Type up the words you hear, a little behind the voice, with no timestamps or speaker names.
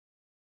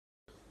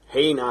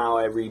Hey now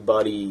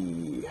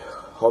everybody,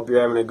 hope you're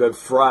having a good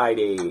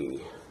Friday,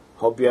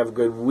 hope you have a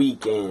good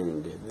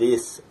weekend.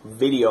 This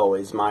video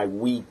is my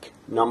week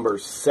number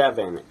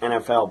 7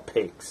 NFL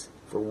picks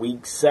for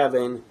week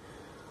 7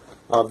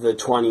 of the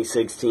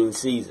 2016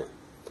 season.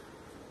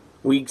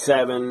 Week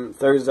 7,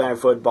 Thursday Night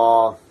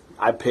Football,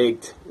 I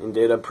picked and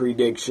did a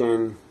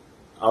prediction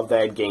of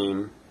that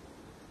game.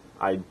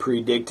 I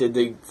predicted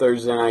the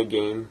Thursday night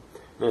game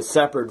in a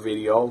separate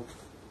video.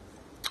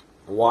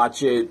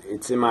 Watch it.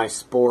 It's in my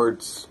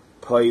sports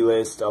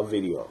playlist of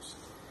videos.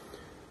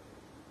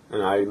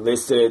 And I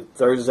listed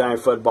Thursday Night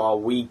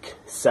Football Week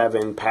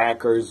 7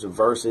 Packers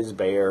versus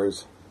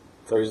Bears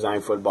Thursday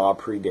Night Football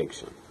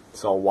prediction.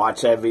 So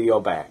watch that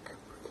video back.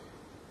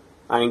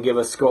 I didn't give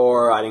a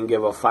score. I didn't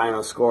give a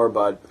final score,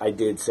 but I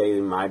did say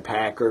that my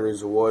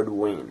Packers would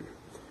win.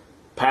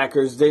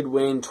 Packers did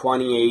win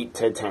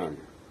 28-10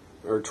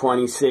 or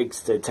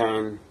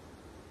 26-10.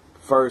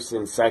 First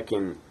and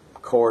second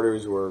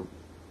quarters were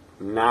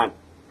not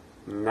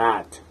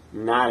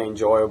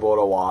enjoyable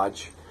to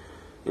watch,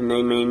 and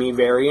they made me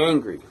very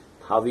angry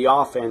how the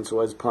offense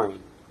was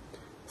playing.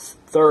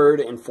 Third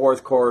and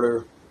fourth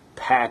quarter,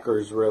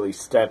 Packers really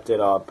stepped it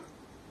up.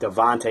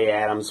 Davante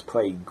Adams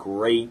played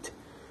great.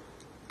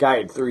 Guy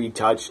had 3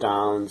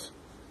 touchdowns,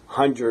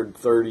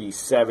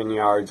 137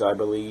 yards, I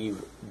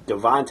believe.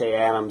 Davante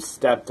Adams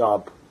stepped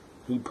up.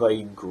 He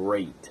played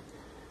great.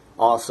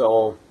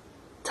 Also,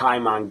 Ty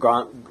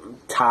Montgomery,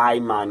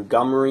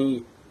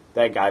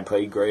 that guy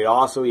played great.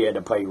 Also, he had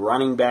to play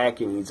running back,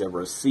 and he's a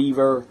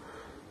receiver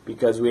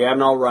because we have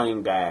no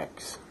running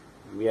backs.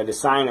 We had to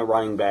sign a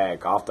running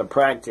back off the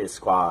practice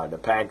squad. The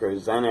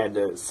Packers then had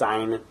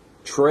to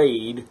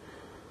trade.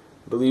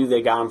 I believe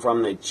they got him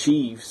from the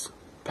Chiefs.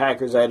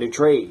 Packers had to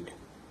trade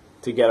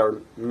to get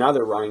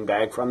another running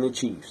back from the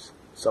Chiefs.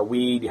 So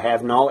we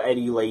have no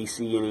Eddie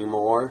Lacy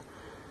anymore.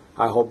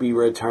 I hope he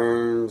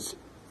returns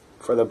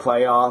for the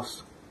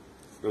playoffs.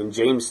 And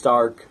James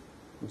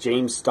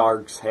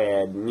Starks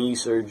had knee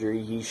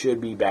surgery. He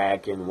should be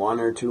back in 1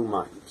 or 2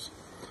 months.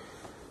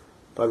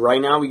 But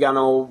right now we got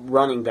no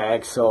running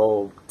back,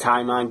 so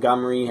Ty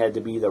Montgomery had to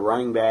be the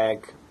running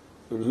back,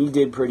 and he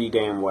did pretty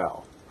damn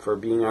well for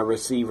being a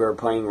receiver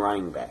playing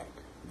running back.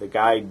 The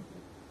guy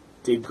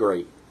did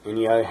great. And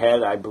he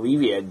had, I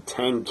believe he had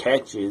 10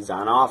 catches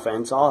on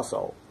offense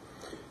also.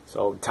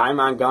 So Ty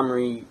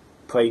Montgomery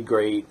played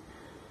great.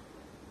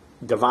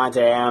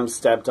 Davante Adams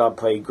stepped up,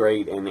 played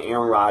great, and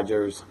Aaron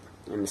Rodgers,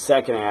 in the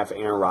second half,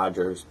 Aaron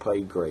Rodgers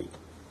played great.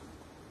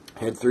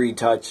 Had 3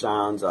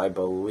 touchdowns, I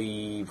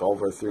believe,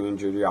 over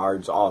 300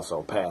 yards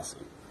also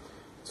passing.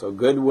 So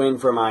good win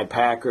for my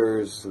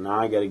Packers. Now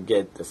I got to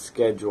get the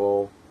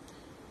schedule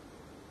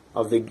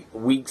of the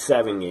Week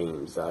 7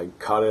 games. I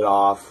cut it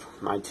off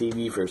my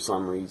TV for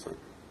some reason.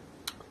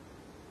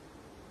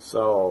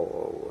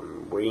 So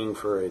I'm waiting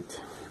for it.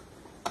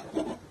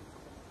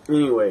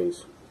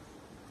 Anyways.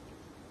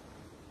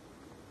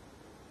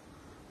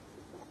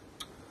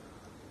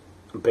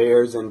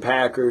 Bears and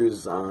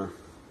Packers, I'm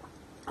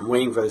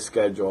waiting for the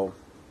schedule.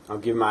 I'll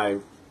give my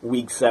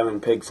Week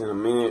 7 picks in a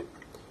minute.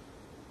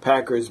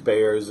 Packers,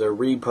 Bears, they're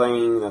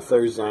replaying the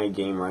Thursday night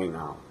game right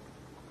now.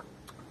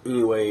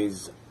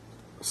 Anyways,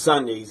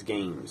 Sunday's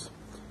games.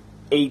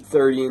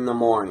 8:30 in the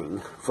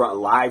morning,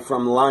 live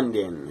from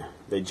London.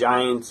 The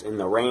Giants and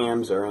the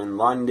Rams are in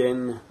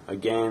London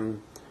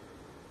again.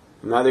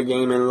 Another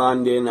game in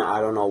London. I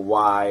don't know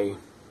why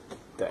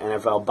the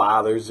NFL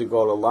bothers to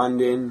go to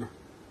London,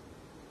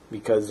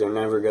 because they're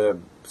never going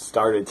to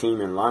start a team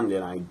in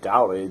London. I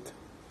doubt it,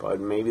 but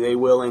maybe they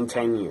will in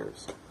 10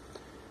 years.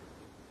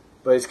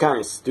 But it's kind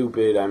of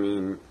stupid. I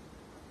mean,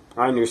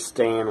 I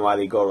understand why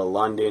they go to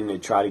London to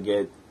try to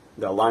get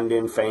the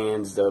London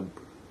fans to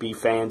be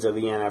fans of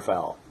the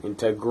NFL and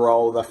to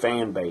grow the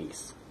fan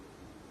base.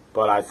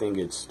 But I think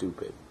it's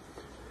stupid.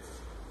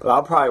 But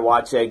I'll probably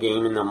watch that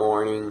game in the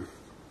morning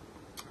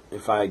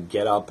if I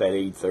get up at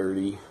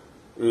 8:30.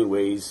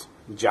 Anyways,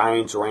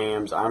 Giants,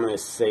 Rams, I'm going to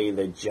say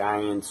the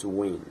Giants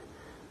win.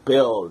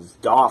 Bills,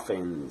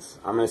 Dolphins,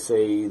 I'm going to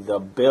say the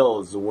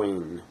Bills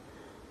win.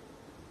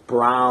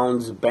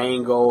 Browns,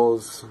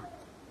 Bengals,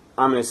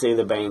 I'm going to say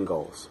the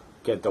Bengals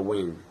get the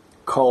win.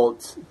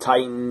 Colts,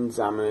 Titans,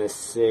 I'm going to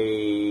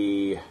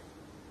say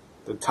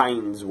the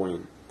Titans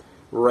win.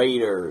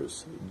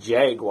 Raiders,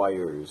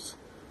 Jaguars,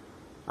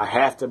 I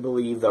have to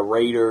believe the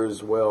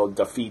Raiders will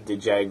defeat the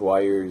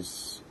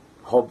Jaguars.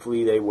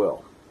 Hopefully they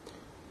will.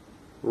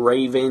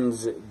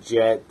 Ravens,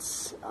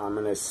 Jets, I'm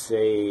going to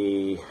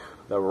say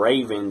the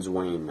Ravens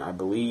win. I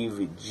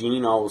believe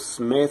Geno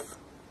Smith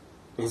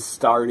is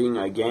starting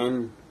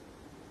again,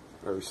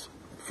 or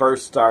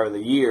first start of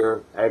the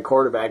year at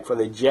quarterback for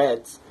the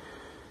Jets.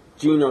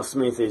 Geno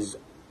Smith is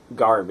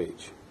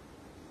garbage.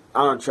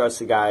 I don't trust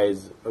the guy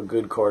as a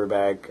good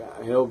quarterback.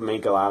 He'll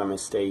make a lot of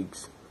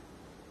mistakes.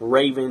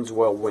 Ravens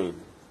will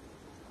win.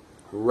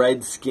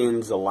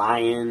 Redskins,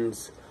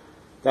 Lions,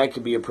 that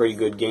could be a pretty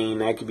good game.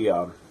 That could be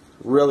a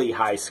really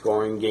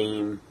high-scoring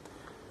game.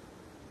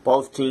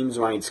 Both teams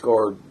might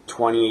score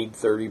 28,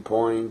 30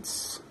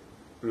 points,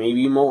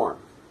 maybe more.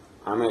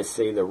 I'm going to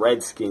say the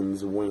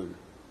Redskins win.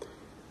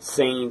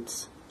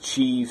 Saints,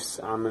 Chiefs,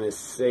 I'm going to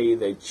say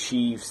the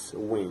Chiefs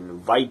win.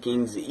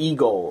 Vikings,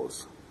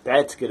 Eagles,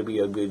 that's going to be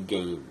a good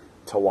game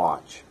to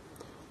watch.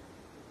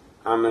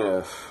 I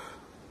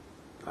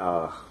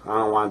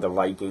don't want the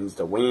Vikings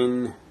to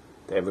win.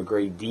 They have a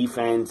great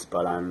defense,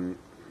 but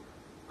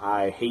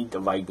I hate the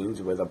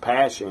Vikings with a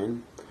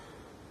passion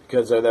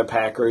because they're the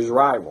Packers'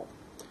 rival.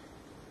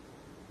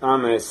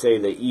 I'm going to say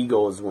the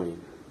Eagles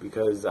win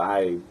because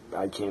I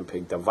can't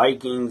pick the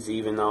Vikings,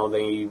 even though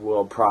they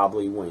will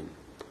probably win.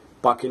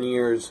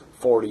 Buccaneers,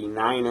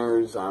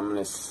 49ers, I'm going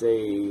to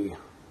say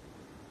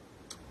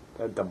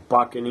that the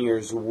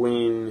Buccaneers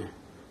win.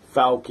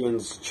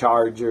 Falcons,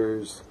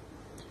 Chargers,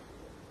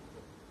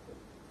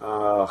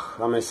 I'm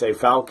going to say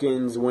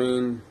Falcons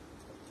win.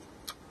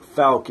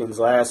 Falcons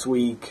last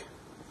week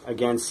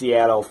against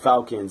Seattle.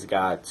 Falcons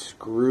got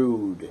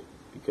screwed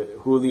because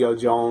Julio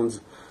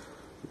Jones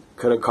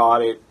could have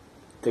caught it.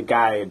 The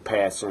guy had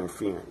pass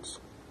interference.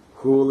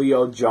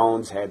 Julio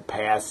Jones had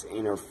pass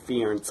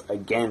interference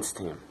against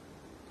him.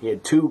 He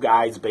had two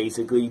guys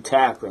basically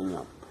tackling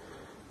him,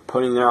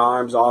 putting their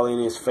arms all in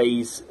his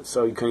face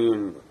so he couldn't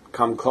even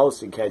come close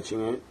to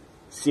catching it.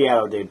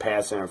 Seattle did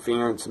pass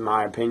interference, in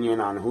my opinion,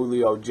 on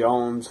Julio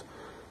Jones.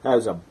 That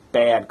was a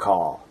bad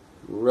call.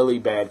 Really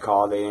bad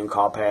call. They didn't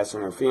call pass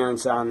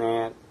interference on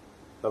that.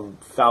 The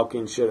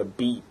Falcons should have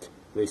beat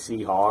the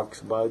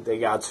Seahawks, but they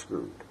got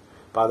screwed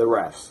by the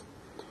refs.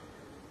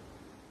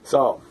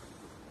 So,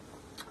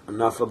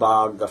 enough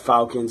about the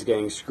Falcons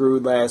getting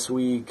screwed last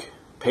week.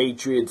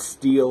 Patriots,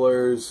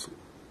 Steelers.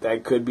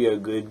 That could be a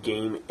good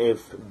game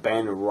if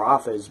Ben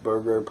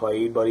Roethlisberger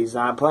played, but he's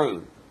not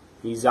playing.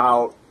 He's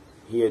out.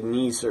 He had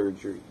knee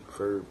surgery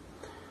for,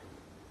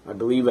 I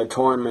believe, a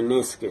torn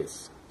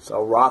meniscus. So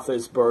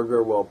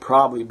Roethlisberger will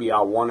probably be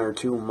out 1 or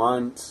 2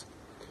 months.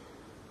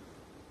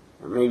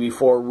 Or maybe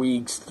 4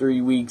 weeks,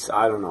 3 weeks,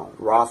 I don't know.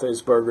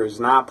 Roethlisberger is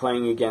not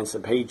playing against the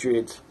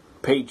Patriots.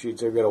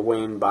 Patriots are going to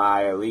win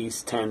by at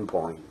least 10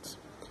 points.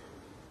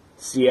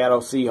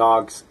 Seattle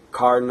Seahawks,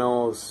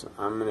 Cardinals.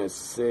 I'm going to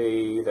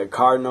say the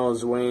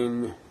Cardinals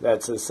win.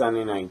 That's a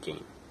Sunday night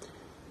game.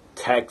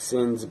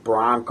 Texans,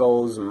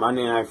 Broncos,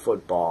 Monday Night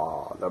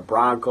Football. The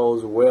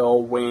Broncos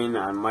will win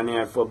on Monday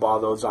Night Football.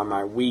 Those are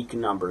my week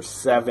number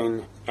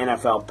 7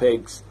 NFL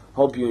picks.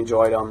 Hope you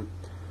enjoyed them.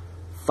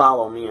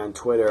 Follow me on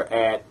Twitter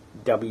at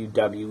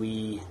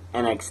WWE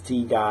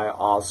NXT Guy.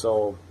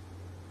 Also,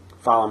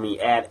 follow me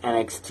at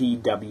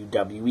NXT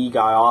WWE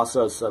Guy.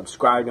 Also,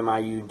 subscribe to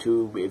my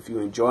YouTube if you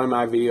enjoy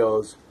my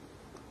videos.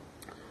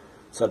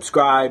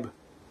 Subscribe.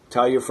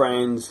 Tell your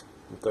friends.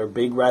 If they're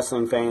big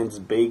wrestling fans,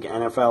 big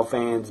NFL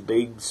fans,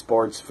 big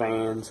sports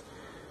fans.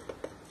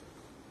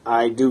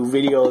 I do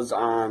videos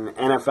on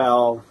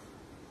NFL.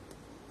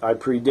 I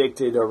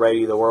predicted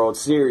already the World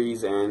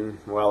Series, and,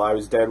 well, I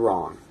was dead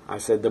wrong. I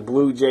said the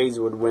Blue Jays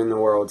would win the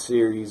World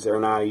Series. They're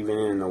not even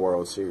in the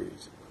World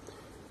Series.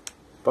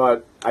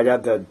 But I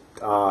got the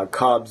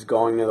Cubs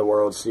going to the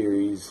World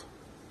Series,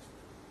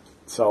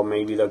 so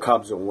maybe the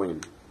Cubs will win.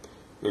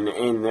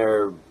 And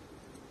they're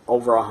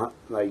over a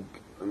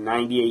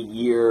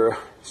 98-year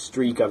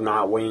streak of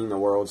not winning the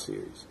World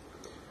Series.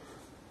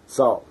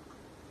 So,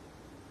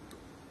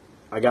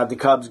 I got the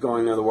Cubs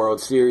going to the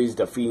World Series,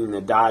 defeating the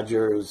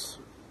Dodgers.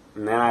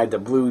 And then I had the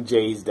Blue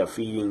Jays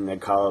defeating the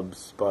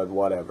Cubs, but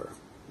whatever.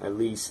 At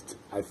least,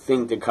 I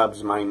think the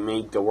Cubs might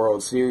make the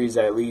World Series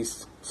at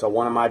least. So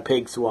one of my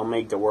picks will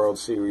make the World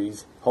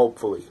Series,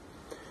 hopefully.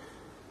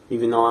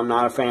 Even though I'm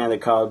not a fan of the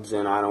Cubs,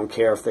 and I don't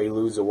care if they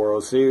lose the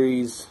World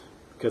Series,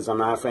 because I'm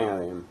not a fan of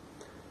them.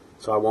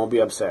 So I won't be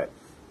upset.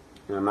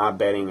 And I'm not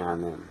betting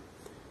on them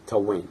to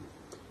win.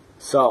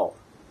 So,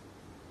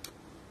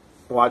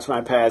 watch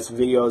my past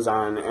videos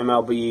on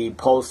MLB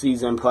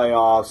postseason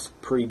playoffs,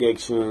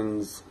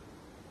 predictions,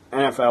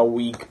 NFL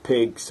week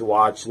picks.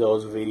 Watch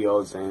those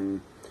videos.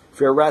 And if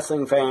you're a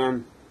wrestling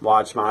fan,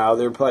 watch my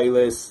other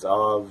playlists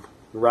of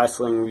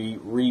wrestling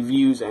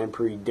reviews and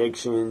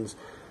predictions.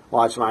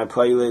 Watch my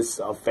playlist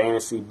of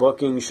fantasy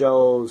booking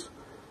shows.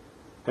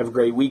 Have a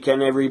great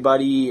weekend,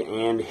 everybody,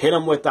 and hit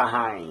 'em with the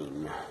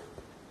Hein.